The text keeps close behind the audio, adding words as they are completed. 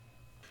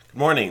Good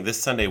morning. This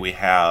Sunday we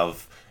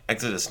have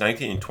Exodus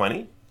 19 and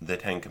 20, the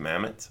Ten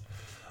Commandments.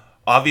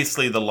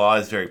 Obviously, the law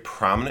is very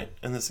prominent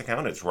in this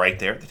account. It's right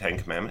there, the Ten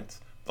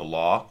Commandments, the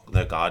law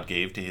that God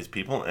gave to his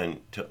people and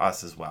to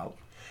us as well.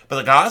 But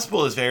the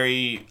gospel is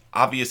very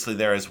obviously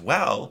there as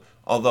well,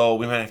 although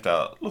we might have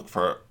to look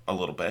for a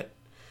little bit.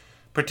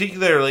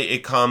 Particularly,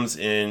 it comes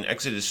in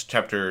Exodus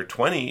chapter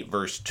 20,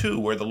 verse 2,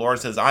 where the Lord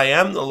says, I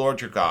am the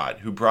Lord your God,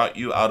 who brought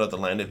you out of the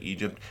land of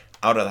Egypt,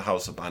 out of the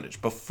house of bondage.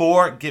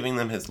 Before giving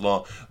them his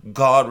law,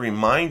 God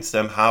reminds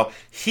them how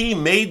he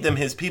made them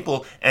his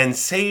people and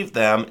saved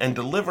them and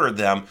delivered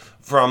them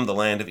from the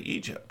land of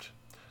Egypt.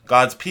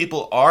 God's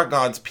people are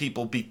God's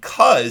people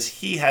because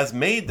he has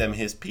made them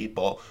his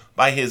people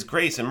by his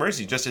grace and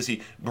mercy, just as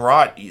he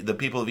brought the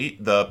people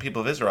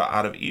of Israel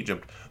out of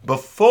Egypt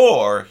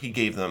before he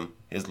gave them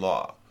his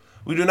law.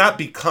 We do not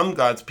become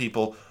God's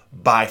people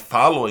by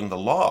following the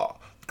law.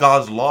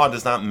 God's law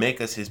does not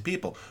make us his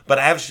people, but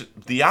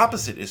the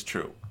opposite is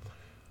true.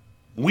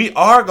 We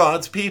are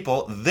God's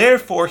people,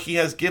 therefore he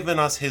has given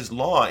us his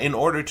law in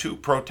order to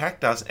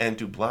protect us and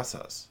to bless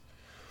us.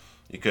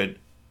 You could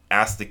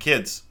ask the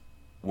kids,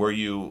 were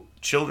you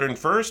children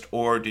first,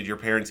 or did your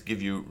parents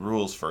give you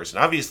rules first?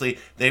 And obviously,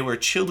 they were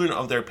children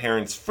of their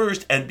parents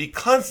first, and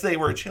because they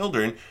were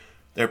children,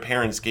 their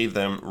parents gave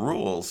them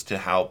rules to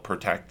help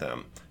protect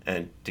them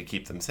and to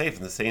keep them safe.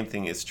 And the same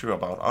thing is true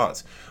about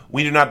us.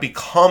 We do not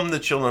become the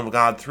children of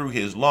God through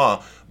his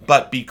law,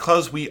 but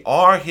because we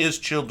are his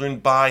children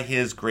by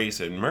his grace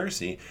and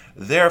mercy,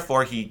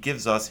 therefore he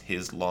gives us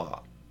his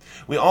law.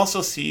 We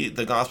also see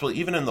the gospel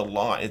even in the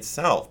law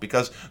itself,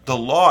 because the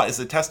law is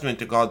a testament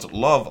to God's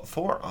love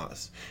for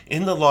us.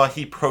 In the law,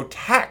 he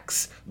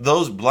protects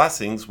those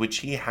blessings which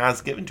he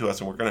has given to us,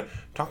 and we're going to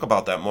talk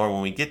about that more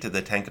when we get to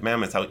the Ten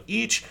Commandments, how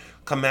each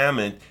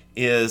commandment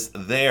is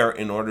there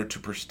in order to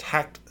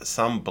protect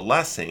some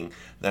blessing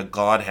that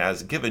God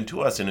has given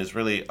to us and is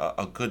really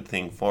a good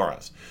thing for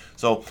us.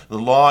 So the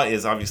law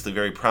is obviously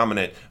very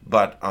prominent,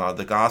 but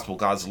the gospel,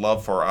 God's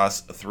love for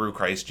us through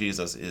Christ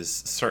Jesus, is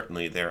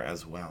certainly there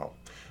as well.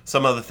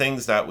 Some of the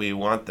things that we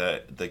want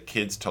the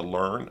kids to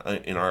learn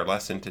in our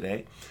lesson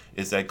today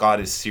is that God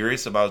is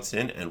serious about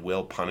sin and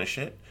will punish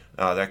it.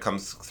 That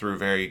comes through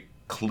very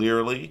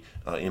clearly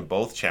in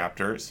both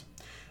chapters.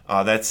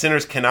 That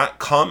sinners cannot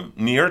come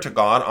near to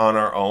God on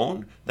our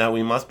own, that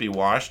we must be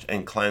washed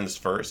and cleansed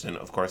first, and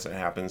of course it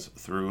happens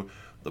through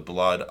the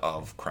blood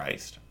of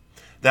Christ.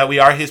 That we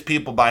are his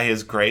people by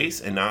his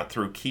grace and not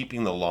through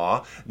keeping the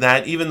law.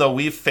 That even though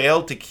we've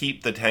failed to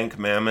keep the Ten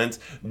Commandments,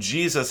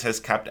 Jesus has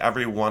kept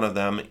every one of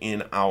them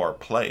in our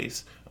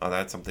place.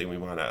 That's something we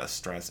want to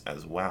stress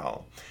as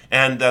well.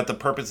 And that the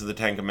purpose of the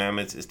Ten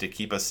Commandments is to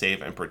keep us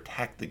safe and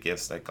protect the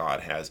gifts that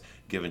God has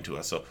given to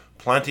us. So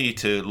plenty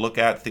to look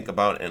at, think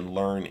about, and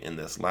learn in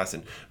this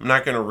lesson. I'm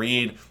not going to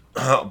read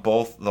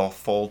both the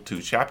full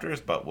 2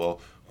 chapters, but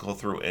we'll go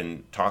through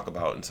and talk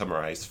about and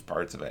summarize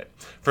parts of it.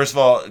 First of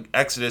all,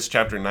 Exodus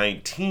chapter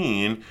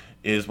 19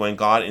 is when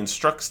God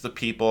instructs the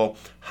people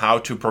how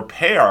to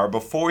prepare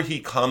before he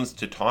comes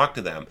to talk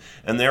to them.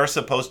 And they're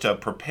supposed to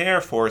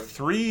prepare for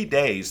 3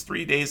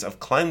 days of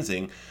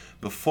cleansing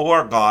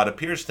before God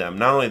appears to them.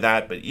 Not only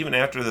that, but even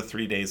after the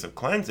 3 days of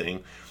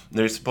cleansing,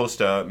 they're supposed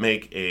to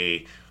make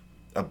a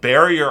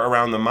barrier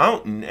around the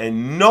mountain,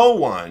 and no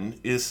one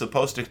is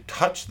supposed to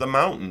touch the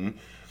mountain,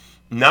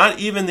 not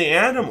even the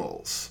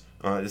animals.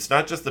 It's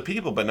not just the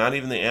people, but not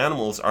even the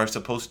animals are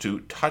supposed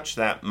to touch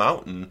that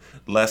mountain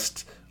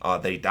lest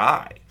they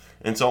die.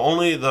 And so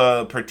only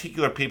the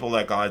particular people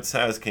that God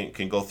says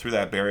can go through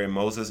that barrier,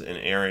 Moses and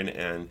Aaron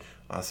and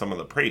some of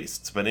the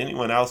priests. But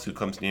anyone else who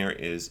comes near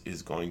is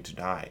going to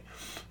die.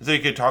 So you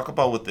could talk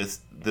about with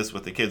this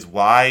with the kids.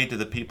 Why do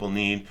the people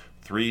need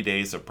 3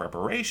 days of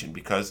preparation?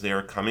 Because they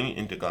are coming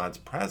into God's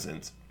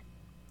presence.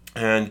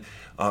 And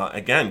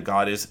again,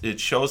 it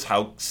shows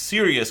how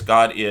serious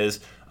God is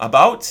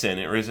about sin.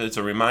 It's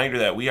a reminder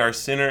that we are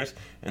sinners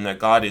and that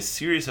God is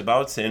serious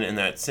about sin and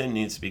that sin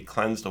needs to be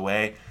cleansed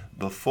away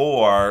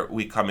before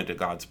we come into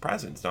God's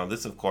presence. Now,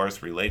 this, of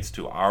course, relates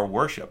to our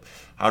worship.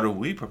 How do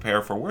we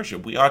prepare for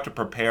worship? We ought to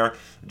prepare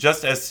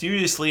just as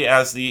seriously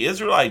as the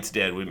Israelites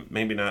did.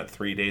 Maybe not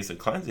 3 days of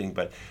cleansing,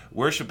 but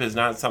worship is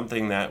not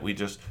something that we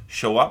just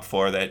show up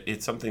for, that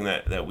it's something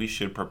that we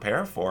should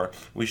prepare for.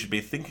 We should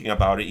be thinking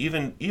about it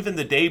even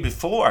the day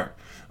before.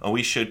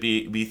 We should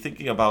be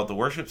thinking about the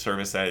worship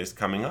service that is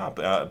coming up,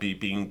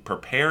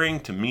 preparing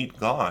to meet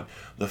God.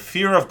 The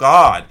fear of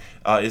God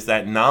is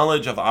that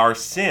knowledge of our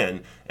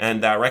sin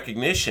and that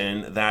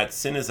recognition that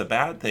sin is a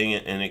bad thing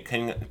and it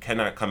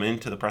cannot come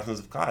into the presence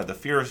of God. The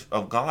fear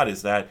of God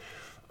is that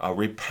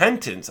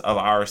repentance of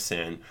our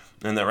sin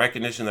and the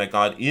recognition that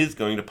God is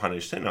going to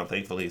punish sin. Now,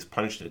 thankfully, he's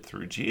punished it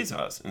through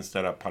Jesus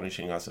instead of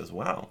punishing us as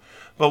well.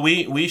 But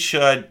we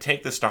should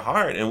take this to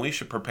heart, and we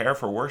should prepare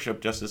for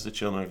worship just as the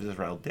children of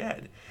Israel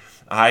did.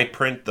 I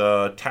print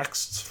the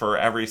texts for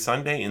every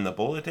Sunday in the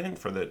bulletin.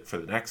 For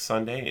the next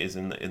Sunday is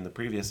in the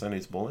previous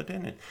Sunday's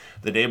bulletin. And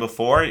the day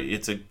before,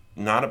 it's a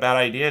not a bad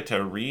idea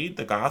to read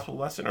the gospel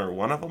lesson or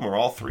one of them or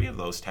all three of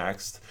those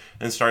texts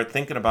and start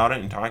thinking about it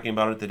and talking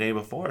about it the day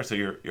before, so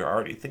you're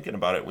already thinking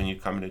about it when you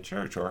come into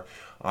church, or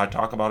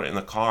talk about it in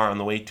the car on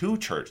the way to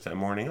church that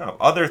morning up.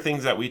 Other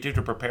things that we do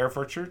to prepare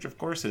for church, of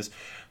course, is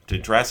to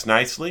dress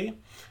nicely.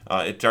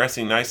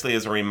 Dressing nicely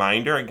is a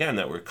reminder, again,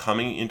 that we're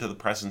coming into the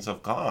presence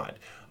of God.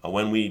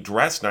 When we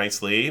dress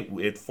nicely,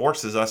 it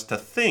forces us to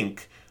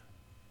think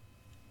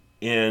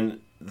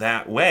in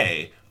that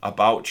way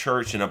about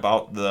church and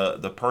about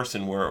the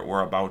person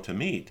we're about to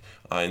meet,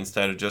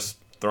 instead of just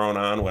throwing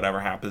on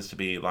whatever happens to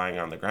be lying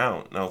on the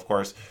ground. Now, of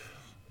course,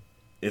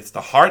 it's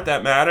the heart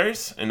that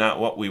matters and not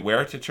what we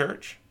wear to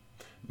church,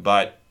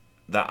 but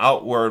the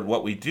outward,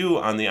 what we do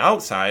on the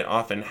outside,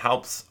 often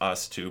helps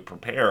us to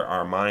prepare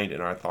our mind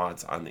and our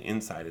thoughts on the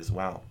inside as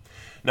well.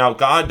 Now,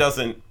 God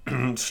doesn't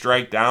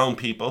strike down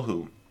people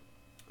who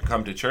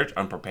come to church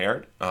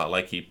unprepared,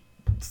 like he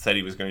said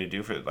he was going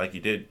to do, like he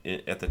did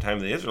at the time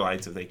of the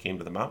Israelites if they came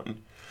to the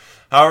mountain.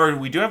 However,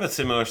 we do have a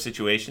similar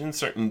situation,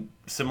 certain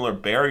similar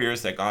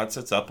barriers that God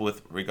sets up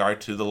with regard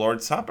to the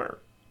Lord's Supper.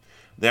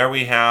 There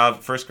we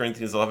have 1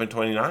 Corinthians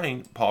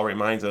 11:29. Paul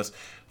reminds us,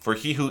 "For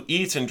he who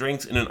eats and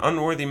drinks in an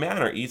unworthy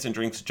manner eats and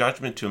drinks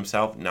judgment to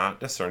himself, not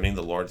discerning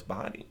the Lord's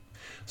body."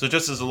 So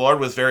just as the Lord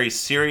was very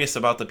serious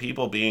about the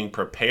people being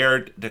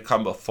prepared to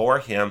come before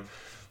him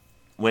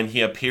when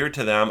he appeared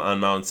to them on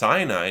Mount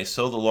Sinai,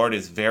 so the Lord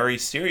is very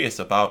serious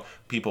about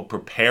people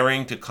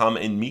preparing to come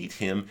and meet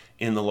him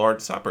in the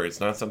Lord's Supper. It's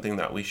not something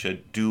that we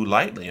should do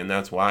lightly, and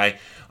that's why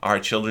our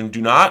children do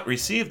not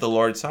receive the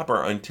Lord's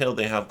Supper until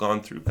they have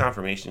gone through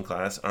confirmation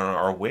class and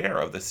are aware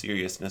of the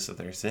seriousness of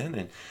their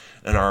sin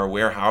and are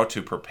aware how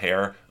to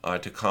prepare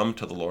to come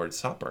to the Lord's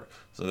Supper.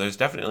 So there's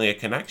definitely a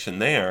connection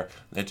there,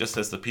 that just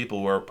as the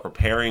people were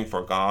preparing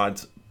for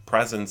God's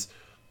presence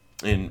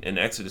in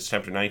Exodus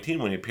chapter 19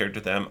 when he appeared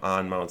to them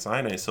on Mount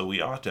Sinai, so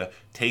we ought to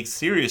take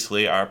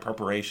seriously our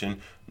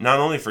preparation not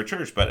only for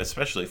church but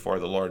especially for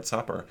the Lord's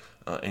Supper,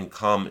 and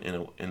come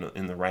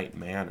in the right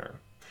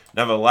manner.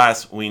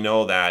 Nevertheless, we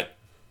know that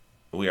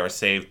we are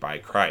saved by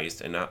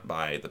Christ and not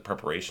by the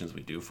preparations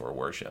we do for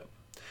worship.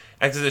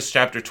 Exodus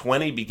chapter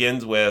 20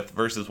 begins with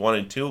verses 1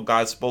 and 2.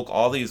 God spoke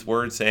all these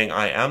words, saying,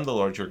 "I am the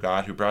Lord your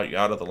God who brought you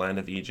out of the land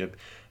of Egypt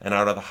and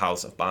out of the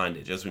house of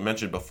bondage." As we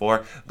mentioned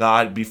before,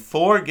 God,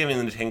 before giving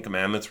them the Ten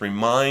Commandments,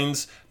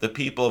 reminds the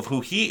people of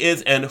who he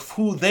is and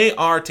who they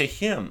are to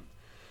him.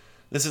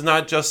 This is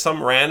not just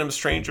some random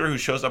stranger who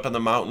shows up on the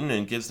mountain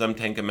and gives them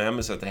 10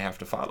 commandments that they have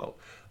to follow.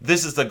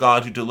 This is the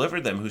God who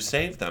delivered them, who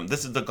saved them.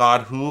 This is the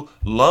God who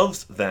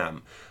loves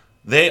them.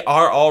 They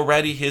are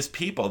already his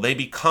people. They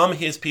become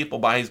his people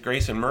by his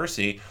grace and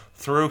mercy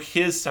through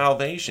his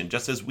salvation,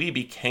 just as we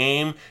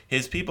became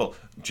his people.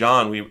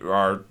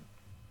 Our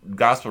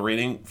gospel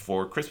reading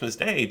for Christmas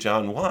Day,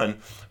 John 1,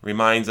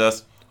 reminds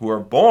us, "Who are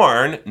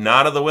born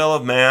not of the will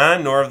of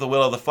man, nor of the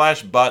will of the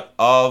flesh, but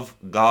of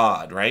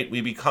God," right?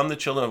 We become the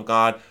children of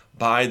God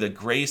by the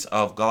grace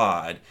of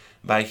God,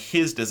 by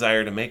his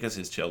desire to make us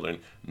his children,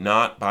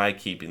 not by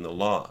keeping the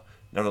law.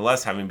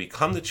 Nevertheless, having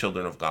become the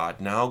children of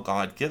God, now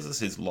God gives us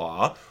his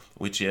law,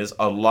 which is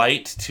a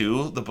light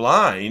to the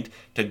blind,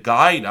 to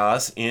guide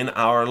us in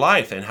our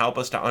life and help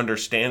us to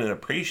understand and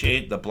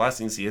appreciate the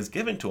blessings he has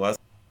given to us.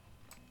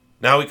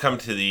 Now we come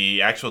to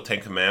the actual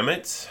 10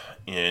 Commandments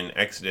in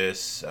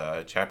Exodus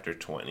chapter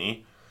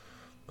 20,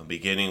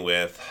 beginning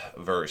with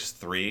verse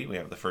 3. We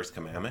have the first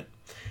commandment.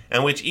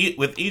 And with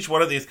each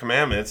one of these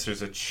commandments,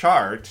 there's a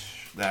chart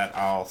that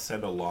I'll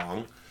send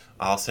along.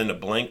 I'll send a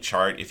blank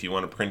chart if you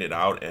want to print it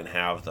out and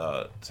have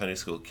the Sunday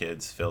school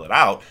kids fill it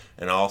out.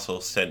 And I'll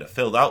also send a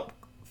filled out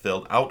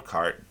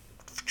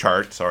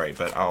chart,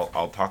 but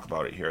I'll talk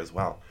about it here as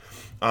well.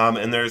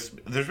 And there's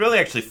really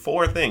actually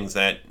four things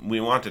that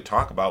we want to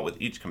talk about with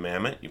each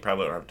commandment. You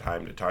probably don't have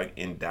time to talk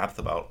in depth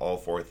about all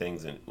four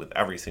things with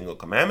every single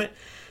commandment,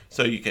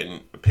 so you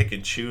can pick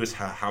and choose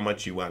how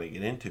much you want to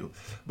get into.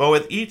 But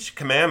with each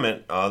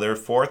commandment, there are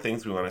four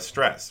things we want to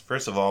stress.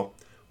 First of all,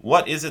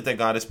 what is it that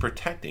God is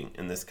protecting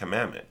in this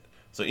commandment?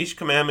 So each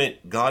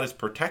commandment, God is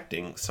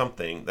protecting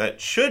something that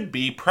should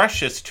be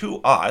precious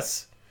to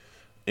us.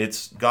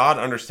 God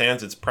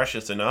understands it's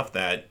precious enough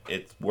that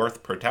it's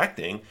worth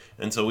protecting,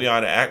 and so we ought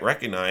to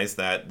recognize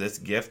that this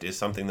gift is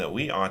something that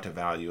we ought to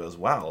value as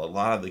well. A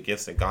lot of the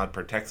gifts that God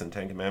protects in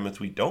 10 Commandments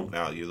we don't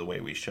value the way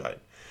we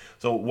should.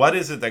 So what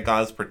is it that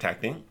God is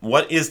protecting?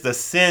 What is the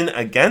sin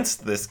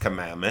against this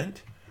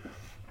commandment?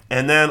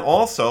 And then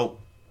also,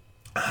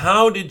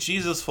 how did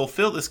Jesus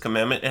fulfill this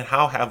commandment, and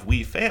how have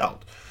we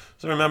failed?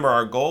 So remember,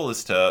 our goal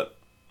is to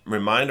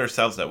remind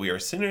ourselves that we are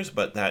sinners,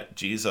 but that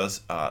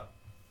Jesus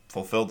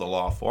fulfilled the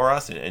law for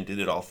us and did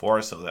it all for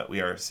us so that we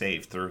are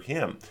saved through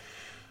him.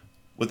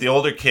 With the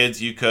older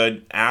kids, you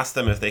could ask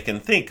them if they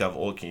can think of,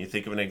 can you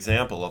think of an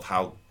example of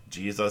how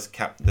Jesus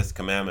kept this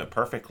commandment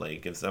perfectly?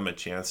 It gives them a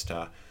chance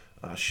to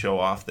show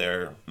off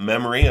their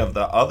memory of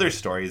the other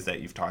stories that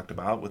you've talked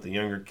about. With the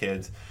younger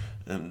kids,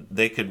 and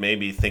they could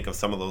maybe think of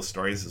some of those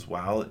stories as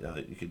well.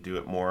 You could do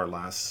it more or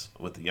less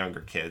with the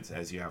younger kids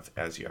as you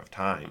have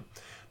time.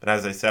 But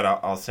as I said,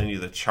 I'll send you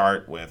the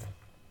chart with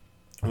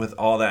with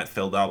all that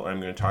filled out. I'm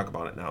going to talk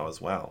about it now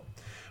as well.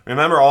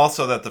 Remember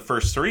also that the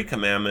first 3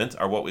 commandments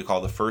are what we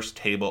call the first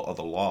table of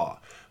the law.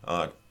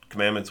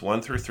 Commandments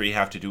 1 through 3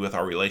 have to do with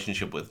our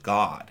relationship with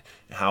God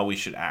and how we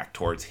should act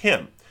towards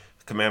Him.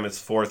 Commandments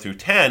 4 through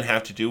 10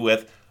 have to do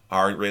with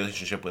our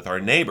relationship with our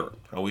neighbor,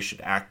 how we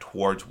should act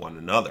towards one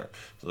another.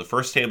 So the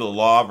first table of the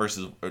law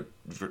versus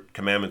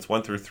commandments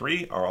 1 through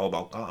 3 are all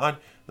about God.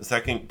 The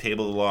second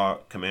table of the law,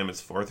 commandments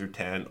 4 through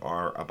 10,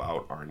 are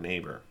about our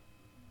neighbor.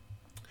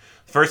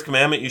 The first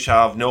commandment, you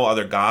shall have no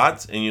other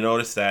gods. And you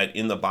notice that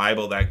in the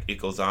Bible that it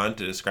goes on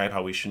to describe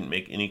how we shouldn't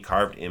make any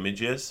carved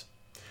images.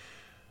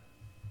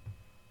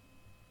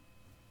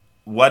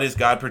 What is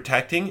God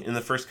protecting in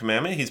the first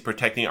commandment? He's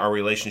protecting our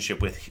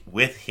relationship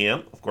with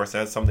Him. Of course,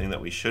 that's something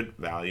that we should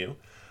value.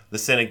 The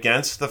sin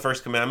against the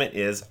first commandment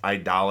is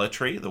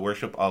idolatry, the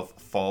worship of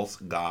false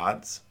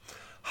gods.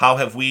 How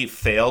have we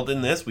failed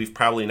in this? We've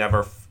probably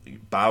never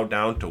bowed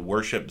down to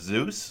worship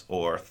Zeus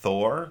or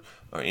Thor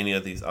or any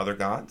of these other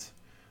gods.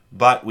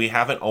 But we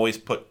haven't always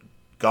put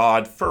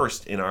God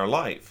first in our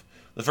life.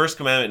 The first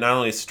commandment not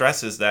only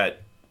stresses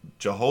that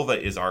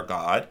Jehovah is our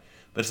God,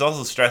 but it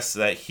also stresses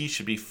that He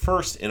should be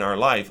first in our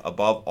life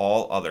above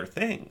all other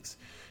things.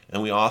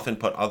 And we often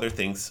put other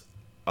things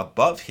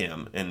above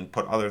Him and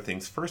put other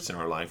things first in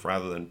our life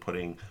rather than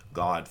putting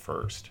God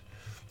first.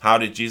 How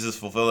did Jesus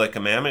fulfill that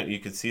commandment? You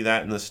can see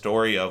that in the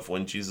story of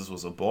when Jesus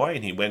was a boy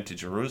and He went to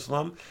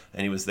Jerusalem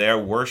and He was there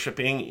He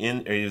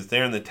was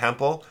there in the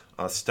temple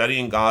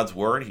studying God's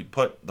Word. He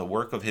put the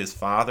work of His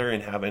Father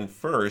in heaven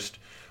first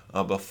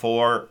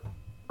before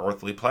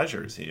earthly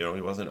pleasures. He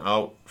wasn't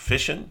out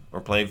fishing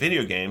or playing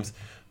video games,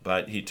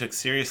 but He took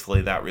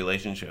seriously that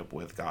relationship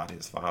with God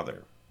His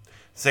Father.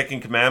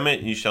 Second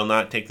commandment, you shall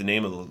not take the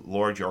name of the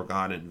Lord your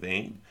God in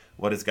vain.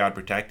 What is God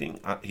protecting?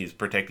 He's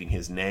protecting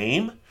His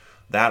name.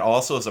 That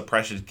also is a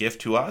precious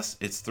gift to us.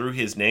 It's through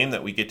His name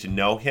that we get to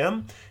know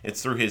Him.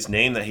 It's through His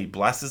name that He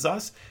blesses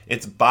us.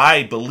 It's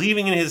by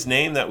believing in His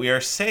name that we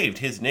are saved.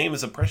 His name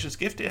is a precious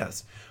gift to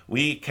us.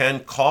 We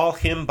can call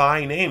Him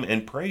by name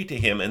and pray to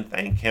Him and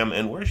thank Him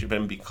and worship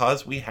Him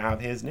because we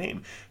have His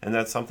name. And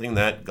that's something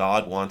that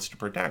God wants to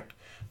protect.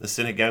 The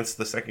sin against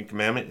the second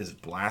commandment is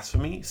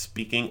blasphemy,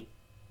 speaking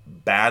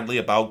badly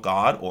about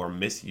God or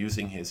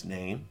misusing His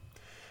name.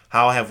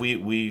 How have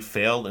we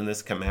failed in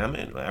this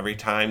commandment? Every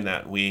time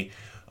that we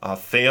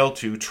fail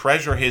to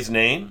treasure His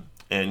name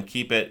and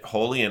keep it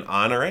holy and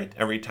honor it,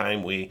 every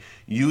time we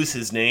use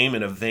His name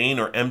in a vain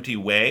or empty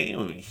way,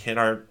 we hit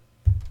our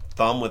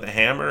thumb with a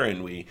hammer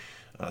and we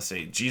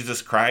say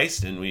Jesus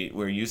Christ, and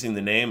we're using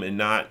the name and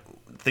not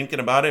thinking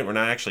about it. We're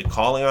not actually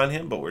calling on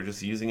Him, but we're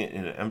just using it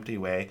in an empty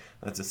way.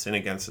 That's a sin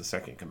against the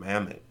second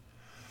commandment.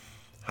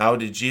 How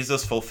did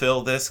Jesus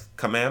fulfill this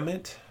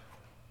commandment?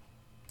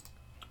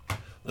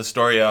 The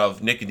story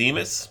of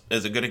Nicodemus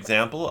is a good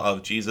example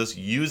of Jesus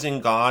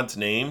using God's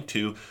name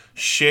to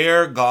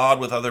share God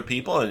with other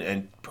people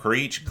and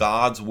preach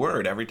God's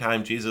word. Every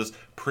time Jesus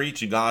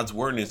preached God's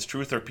word in its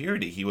truth or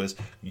purity, He was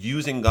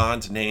using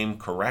God's name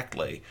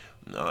correctly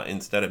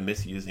instead of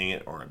misusing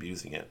it or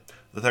abusing it.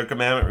 The third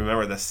commandment,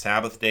 remember the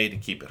Sabbath day to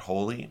keep it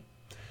holy.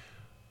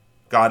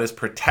 God is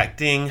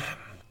protecting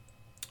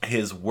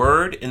His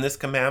word in this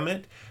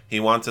commandment. He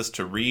wants us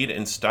to read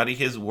and study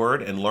His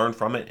word and learn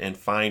from it and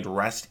find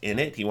rest in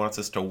it. He wants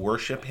us to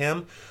worship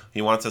Him.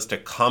 He wants us to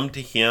come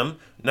to Him,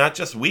 not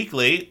just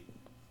weekly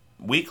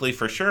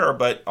for sure,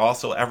 but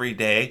also every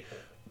day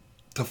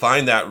to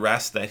find that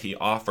rest that He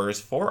offers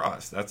for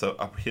us. That's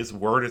His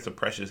word is a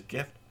precious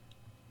gift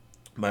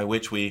by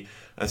which we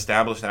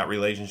establish that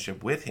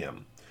relationship with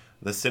Him.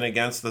 The sin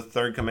against the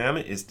third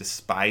commandment is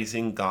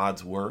despising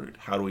God's word.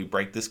 How do we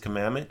break this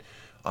commandment?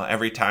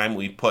 Every time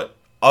we put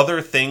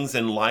other things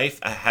in life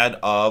ahead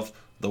of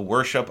the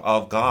worship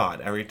of God.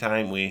 Every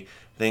time we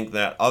think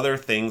that other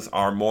things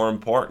are more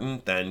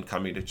important than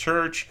coming to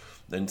church,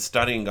 than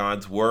studying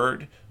God's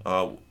word,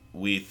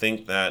 we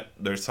think that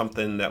there's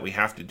something that we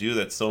have to do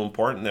that's so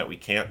important that we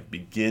can't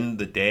begin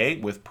the day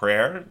with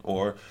prayer,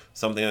 or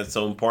something that's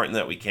so important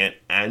that we can't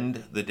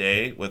end the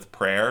day with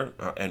prayer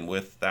and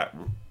with that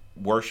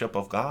worship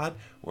of God.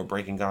 We're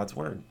breaking God's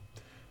word.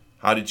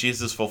 How did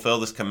Jesus fulfill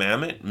this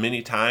commandment?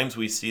 Many times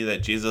we see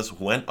that Jesus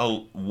went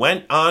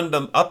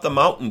up the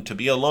mountain to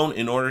be alone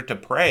in order to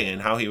pray,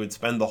 and how He would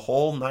spend the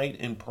whole night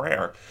in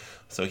prayer.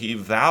 So He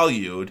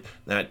valued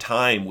that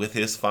time with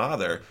His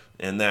Father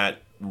and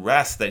that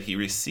rest that He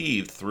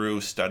received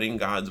through studying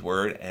God's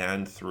word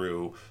and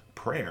through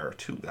prayer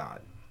to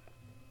God.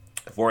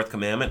 Fourth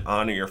commandment,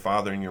 honor your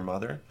father and your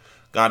mother.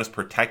 God is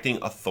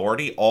protecting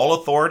authority, all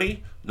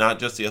authority, not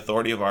just the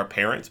authority of our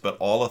parents, but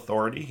all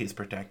authority He's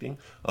protecting.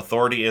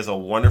 Authority is a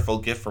wonderful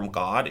gift from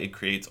God. It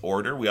creates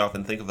order. We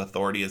often think of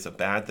authority as a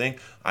bad thing.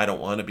 I don't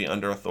want to be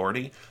under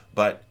authority,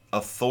 but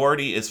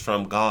authority is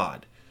from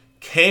God.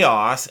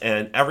 Chaos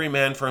and every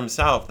man for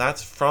himself,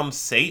 that's from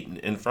Satan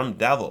and from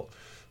devil.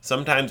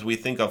 Sometimes we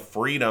think of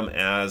freedom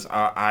as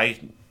I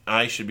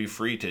should be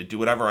free to do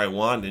whatever I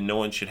want and no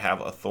one should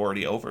have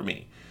authority over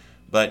me.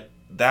 But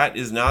that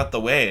is not the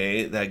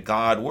way that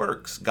God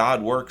works.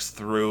 God works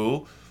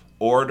through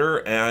order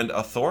and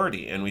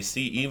authority. And we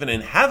see even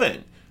in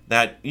heaven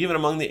that even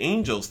among the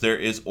angels there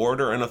is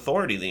order and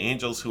authority. The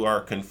angels who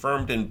are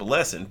confirmed in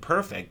bliss and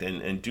perfect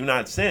and do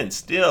not sin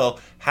still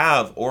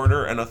have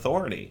order and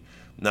authority.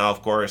 Now,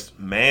 of course,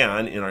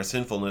 man in our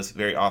sinfulness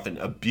very often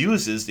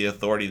abuses the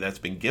authority that's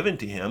been given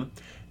to him,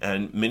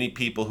 and many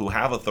people who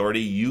have authority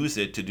use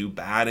it to do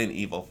bad and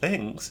evil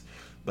things.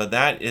 But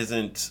that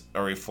isn't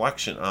a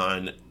reflection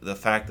on the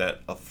fact that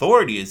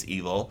authority is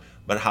evil,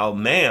 but how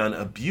man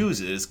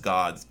abuses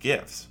God's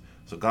gifts.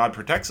 So God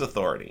protects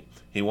authority.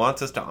 He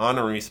wants us to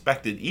honor and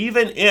respect it,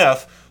 even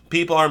if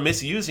people are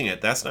misusing it.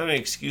 That's not an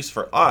excuse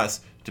for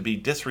us to be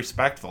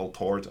disrespectful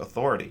towards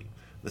authority.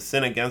 The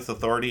sin against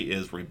authority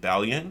is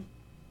rebellion,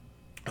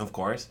 of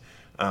course.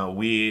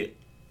 We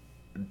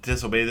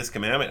disobey this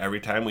commandment every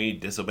time we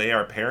disobey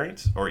our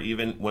parents, or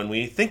even when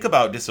we think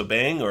about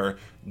disobeying or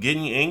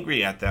getting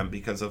angry at them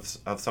because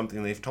of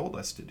something they've told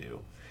us to do.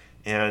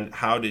 And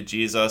how did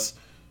Jesus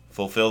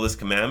fulfill this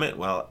commandment?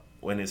 Well,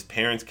 when his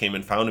parents came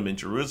and found him in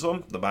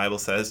Jerusalem, the Bible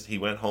says he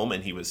went home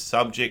and he was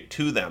subject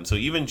to them. So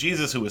even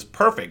Jesus, who was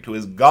perfect, who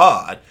is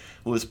God,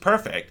 who was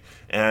perfect,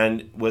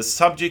 and was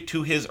subject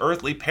to his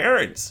earthly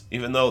parents,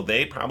 even though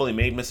they probably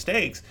made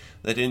mistakes,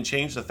 that didn't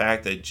change the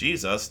fact that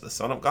Jesus, the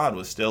Son of God,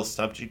 was still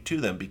subject to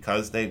them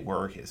because they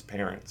were his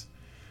parents.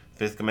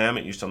 Fifth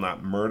commandment, you shall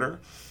not murder.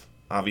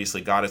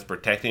 Obviously, God is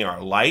protecting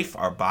our life,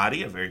 our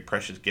body, a very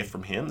precious gift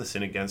from him. The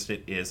sin against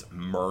it is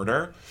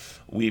murder.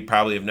 We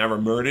probably have never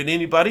murdered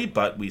anybody,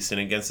 but we sin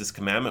against this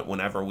commandment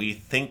whenever we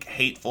think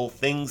hateful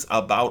things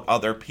about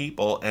other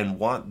people and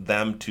want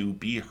them to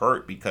be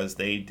hurt because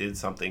they did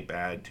something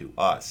bad to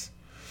us.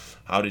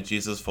 How did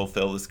Jesus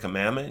fulfill this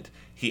commandment?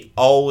 He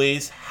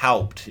always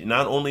helped.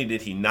 Not only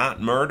did he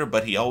not murder,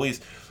 but he always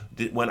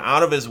went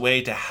out of his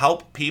way to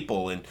help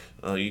people. And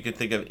you can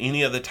think of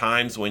any of the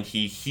times when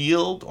he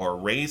healed or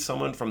raised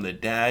someone from the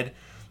dead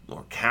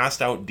or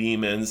cast out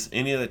demons,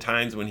 any of the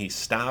times when he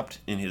stopped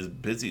in his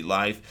busy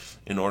life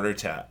in order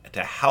to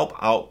help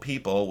out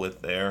people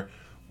with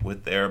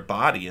their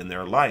body and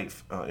their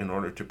life in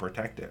order to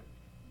protect it.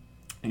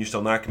 You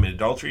shall not commit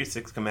adultery,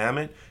 sixth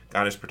commandment.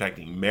 God is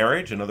protecting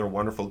marriage, another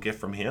wonderful gift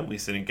from him. We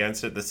sin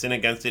against it. The sin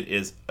against it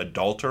is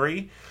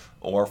adultery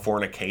or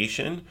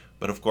fornication.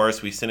 But of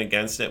course, we sin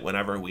against it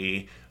whenever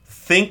we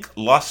think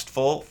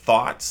lustful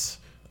thoughts.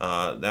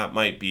 This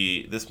might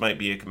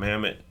be a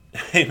commandment.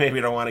 Maybe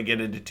you don't want to get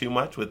into too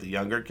much with the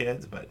younger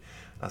kids, but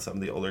some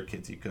of the older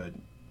kids you could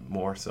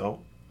more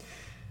so.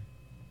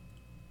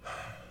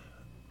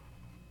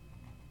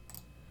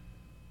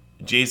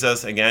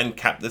 Jesus, again,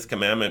 kept this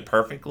commandment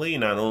perfectly,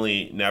 not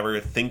only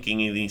never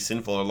thinking any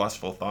sinful or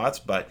lustful thoughts,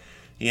 but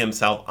he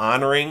himself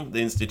honoring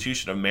the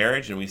institution of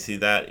marriage, and we see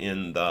that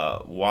in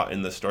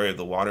the story of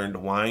the water into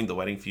wine, the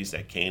wedding feast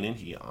at Canaan.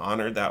 He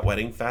honored that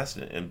wedding feast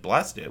and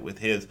blessed it with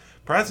his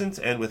presence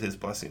and with his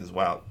blessing as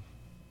well.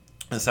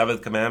 The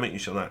seventh commandment, you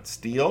shall not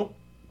steal.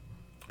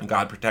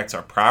 God protects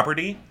our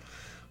property.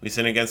 We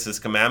sin against this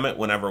commandment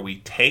whenever we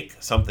take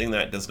something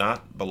that does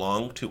not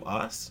belong to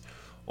us,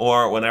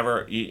 or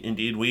whenever,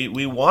 indeed,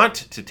 we want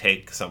to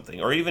take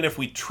something, or even if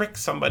we trick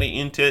somebody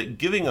into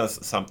giving us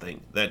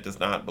something that does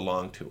not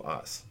belong to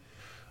us.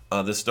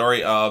 The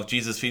story of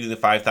Jesus feeding the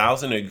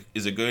 5,000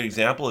 is a good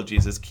example of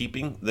Jesus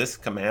keeping this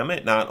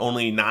commandment, not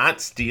only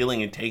not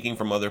stealing and taking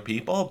from other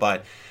people,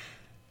 but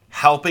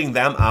helping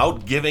them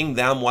out, giving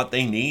them what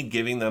they need,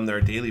 giving them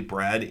their daily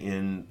bread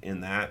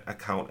in that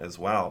account as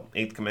well.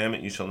 Eighth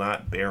commandment, you shall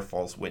not bear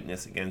false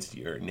witness against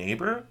your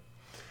neighbor.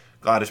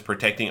 God is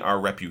protecting our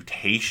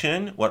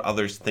reputation. What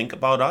others think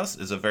about us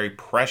is a very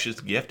precious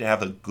gift, to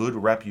have a good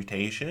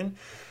reputation.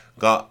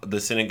 The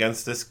sin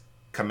against this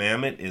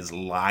commandment is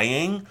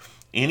lying.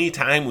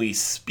 Anytime we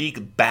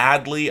speak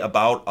badly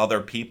about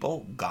other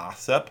people,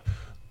 gossip,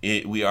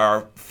 we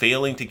are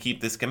failing to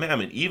keep this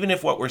commandment. Even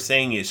if what we're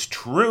saying is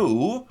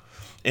true,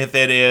 if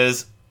it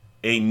is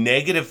a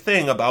negative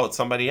thing about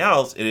somebody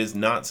else, it is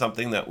not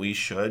something that we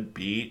should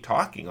be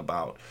talking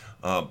about.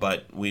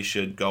 But we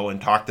should go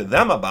and talk to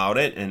them about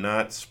it and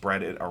not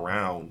spread it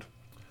around.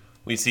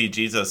 We see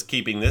Jesus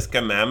keeping this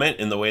commandment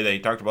in the way that he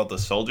talked about the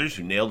soldiers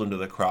who nailed him to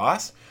the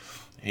cross.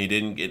 He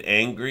didn't get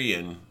angry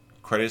and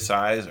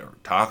criticize or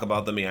talk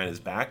about them behind his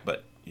back,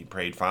 but he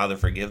prayed, Father,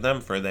 forgive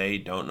them, for they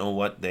don't know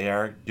what they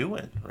are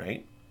doing,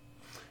 right?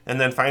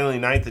 And then finally,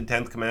 ninth and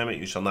 10th commandment,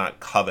 you shall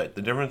not covet.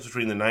 The difference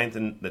between the ninth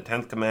and the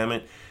 10th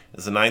commandment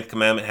is the ninth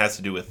commandment has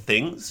to do with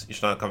things. You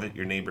shall not covet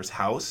your neighbor's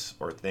house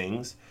or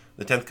things.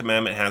 The 10th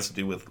commandment has to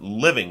do with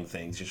living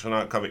things. You shall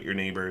not covet your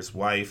neighbor's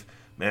wife,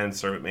 man,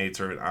 servant, maid,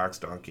 servant, ox,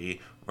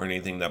 donkey, or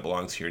anything that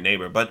belongs to your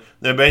neighbor. But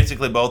they're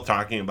basically both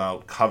talking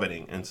about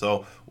coveting. And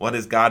so what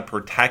is God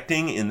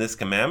protecting in this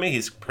commandment?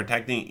 He's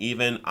protecting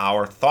even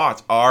our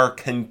thoughts, our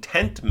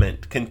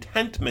contentment.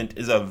 Contentment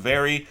is a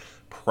very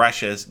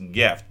precious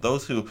gift.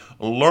 Those who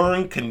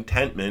learn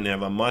contentment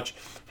have a much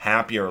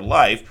happier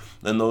life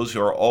than those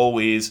who are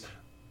always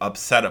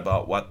upset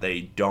about what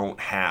they don't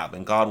have.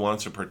 And God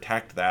wants to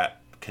protect that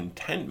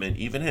contentment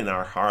even in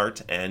our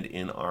hearts and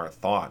in our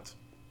thoughts.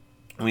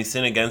 We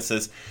sin against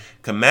this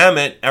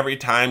commandment every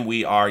time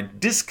we are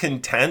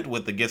discontent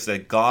with the gifts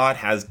that God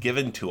has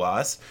given to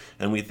us,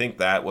 and we think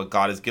that what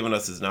God has given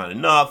us is not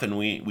enough, and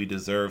we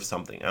deserve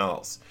something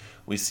else.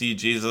 We see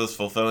Jesus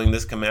fulfilling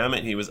this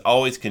commandment. He was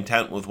always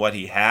content with what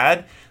he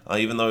had.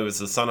 Even though he was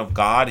the Son of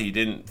God, he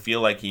didn't feel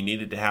like he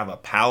needed to have a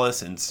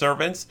palace and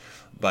servants,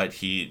 but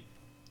he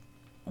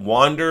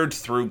wandered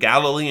through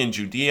Galilee and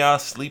Judea,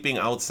 sleeping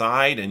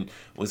outside, and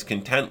was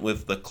content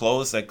with the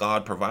clothes that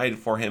God provided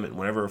for him and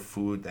whatever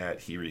food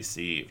that he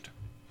received.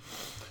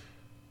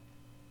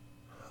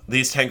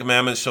 These Ten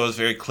Commandments show us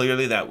very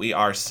clearly that we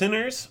are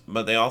sinners,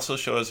 but they also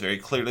show us very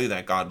clearly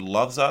that God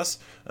loves us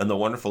and the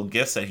wonderful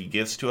gifts that he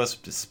gives to us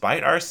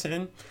despite our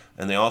sin,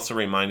 and they also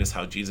remind us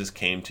how Jesus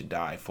came to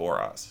die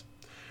for us.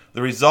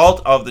 The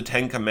result of the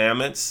Ten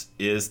Commandments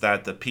is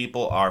that the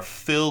people are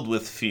filled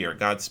with fear.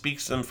 God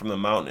speaks to them from the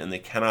mountain and they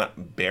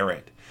cannot bear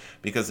it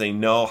because they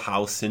know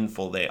how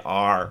sinful they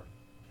are.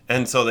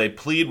 And so they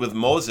plead with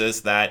Moses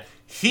that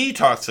he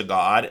talks to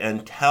God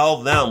and tell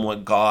them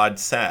what God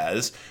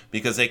says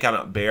because they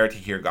cannot bear to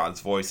hear God's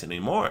voice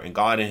anymore. And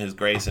God in his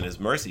grace and his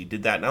mercy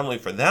did that not only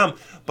for them,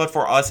 but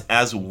for us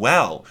as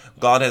well.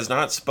 God has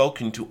not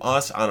spoken to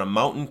us on a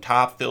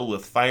mountaintop filled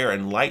with fire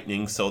and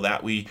lightning so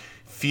that we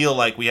feel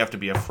like we have to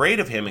be afraid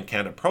of him and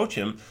can't approach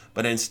him,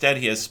 but instead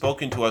he has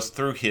spoken to us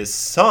through his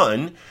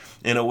Son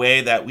in a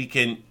way that we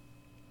can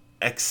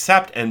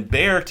accept and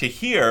bear to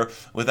hear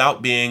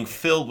without being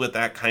filled with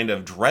that kind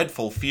of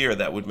dreadful fear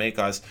that would make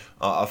us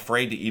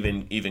afraid to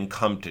even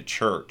come to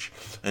church.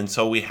 And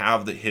so we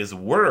have his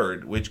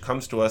word, which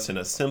comes to us in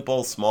a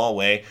simple, small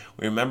way.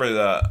 We remember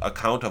the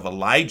account of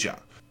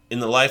Elijah. In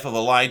the life of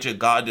Elijah,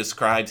 God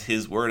describes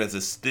his word as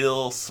a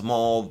still,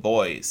 small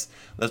voice.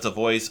 That's a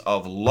voice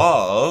of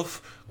love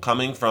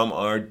coming from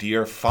our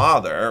dear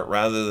Father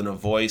rather than a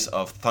voice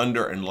of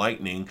thunder and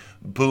lightning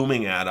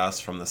booming at us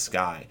from the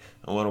sky.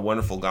 And what a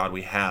wonderful God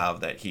we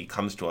have that he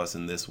comes to us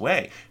in this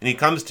way. And he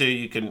comes to,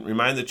 you can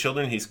remind the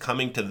children, he's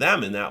coming to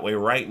them in that way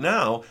right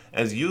now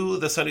as you,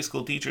 the Sunday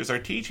school teachers, are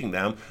teaching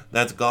them.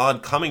 That's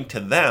God coming to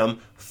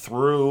them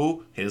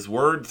through his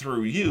word,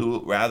 through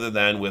you, rather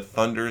than with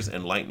thunders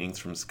and lightnings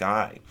from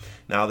sky.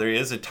 Now, there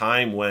is a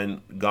time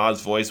when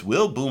God's voice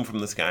will boom from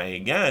the sky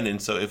again,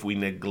 and so if we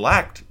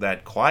neglect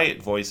that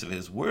quiet voice of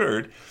his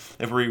word,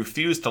 if we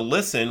refuse to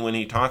listen when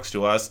he talks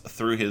to us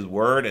through his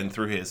word and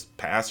through his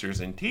pastors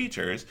and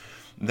teachers,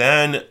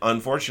 then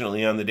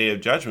unfortunately on the day of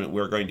judgment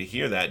we're going to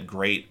hear that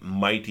great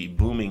mighty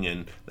booming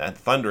and that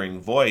thundering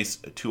voice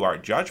to our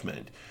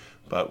judgment.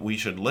 But we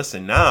should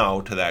listen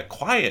now to that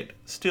quiet,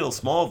 still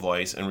small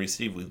voice and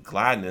receive with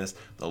gladness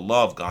the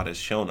love God has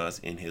shown us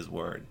in his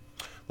word.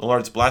 The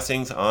Lord's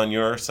blessings on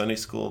your Sunday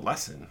school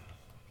lesson.